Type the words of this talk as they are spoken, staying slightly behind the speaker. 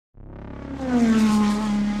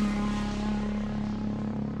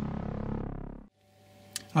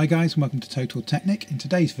Hi guys, and welcome to Total Technik. In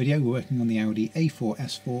today's video we're working on the Audi A4,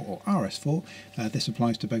 S4 or RS4. This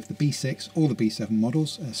applies to both the B6 or the B7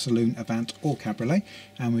 models, Saloon, Avant or Cabriolet,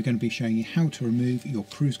 and we're going to be showing you how to remove your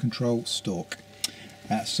cruise control stalk.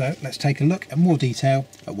 So let's take a look at more detail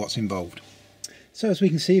at what's involved. So as we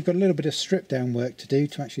can see, you've got a little bit of strip down work to do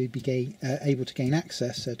to actually be able to gain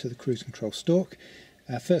access to the cruise control stalk.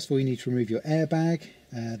 First of all, you need to remove your airbag,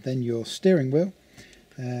 then your steering wheel.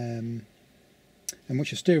 And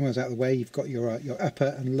once your steering wheel's out of the way, you've got your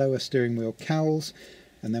upper and lower steering wheel cowls,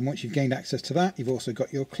 and then once you've gained access to that, you've also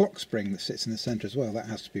got your clock spring that sits in the centre as well. That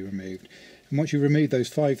has to be removed. And once you remove those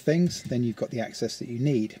 5 things, then you've got the access that you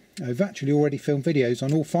need. I've actually already filmed videos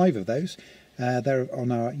on all 5 of those. They're on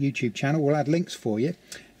our YouTube channel. We'll add links for you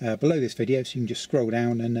below this video, so you can just scroll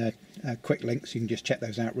down and quick links. You can just check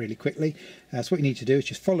those out really quickly. So what you need to do is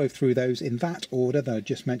just follow through those in that order that I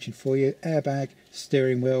just mentioned for you: airbag,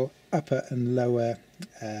 steering wheel, upper and lower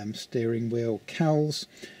steering wheel cowls,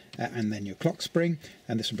 and then your clock spring.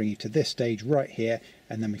 And this will bring you to this stage right here,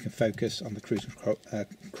 and then we can focus on the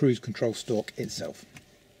cruise control stalk itself.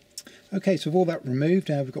 Okay, so with all that removed,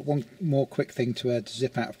 we've got one more quick thing to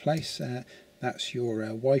zip out of place. That's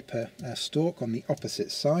your wiper stalk on the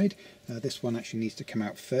opposite side. This one actually needs to come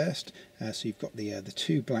out first. So you've got the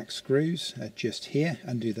 2 black screws just here.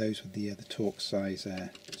 Undo those with the torque size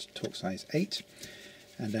 8.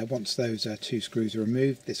 And once those 2 screws are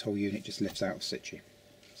removed, this whole unit just lifts out of situ.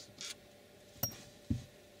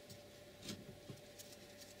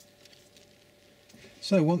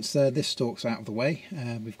 So once this stalk's out of the way,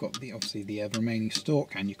 we've got obviously the remaining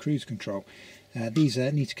stalk and your cruise control. These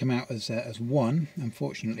need to come out as one.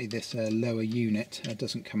 Unfortunately, this lower unit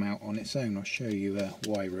doesn't come out on its own. I'll show you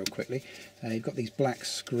why real quickly. You've got these black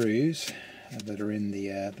screws that are in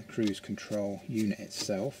the cruise control unit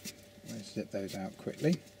itself. Let's zip those out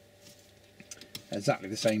quickly. Exactly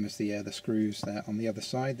the same as the screws there on the other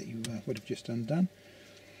side that you would have just undone.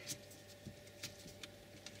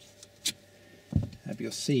 But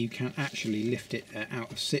you'll see you can't actually lift it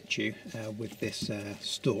out of situ with this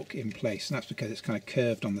stalk in place, and that's because it's kind of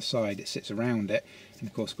curved on the side. It sits around it, and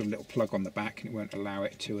of course got a little plug on the back, and it won't allow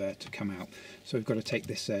it to come out. So we've got to take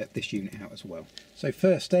this this unit out as well. So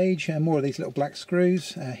first stage, more of these little black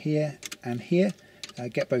screws here and here.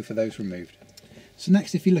 Get both of those removed. So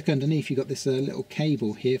next, if you look underneath, you've got this little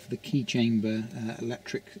cable here for the key chamber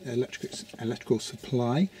electrical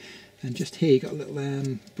supply. And just here you've got a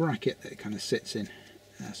little bracket that it kind of sits in.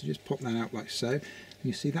 So just pop that out like so. And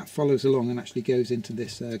you see that follows along and actually goes into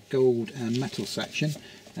this gold metal section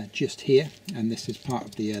just here. And this is part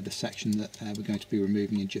of the section that we're going to be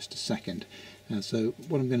removing in just a second. So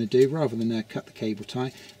what I'm going to do, rather than cut the cable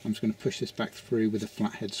tie, I'm just going to push this back through with a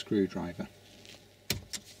flathead screwdriver.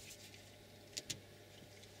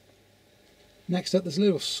 Next up, there's a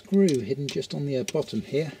little screw hidden just on the bottom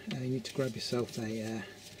here. You need to grab yourself a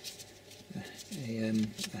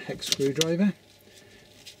hex screwdriver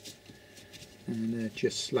and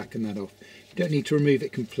just slacken that off. You don't need to remove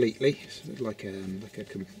it completely. It's like a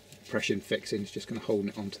compression fixing. It's just going to hold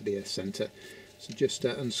it onto the centre. So just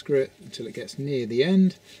unscrew it until it gets near the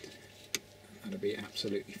end. That'll be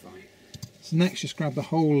absolutely fine. So next, just grab the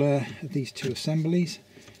whole of these 2 assemblies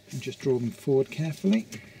and just draw them forward carefully.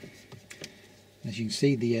 As you can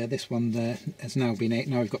see, this one there has now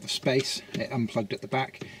we've got the space. It unplugged at the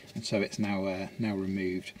back, and so it's now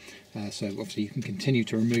removed. So obviously you can continue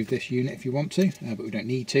to remove this unit if you want to, but we don't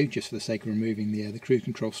need to, just for the sake of removing the cruise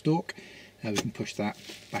control stalk. We can push that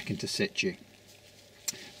back into situ.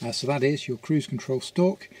 So that is your cruise control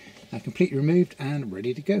stalk, completely removed and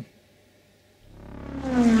ready to go.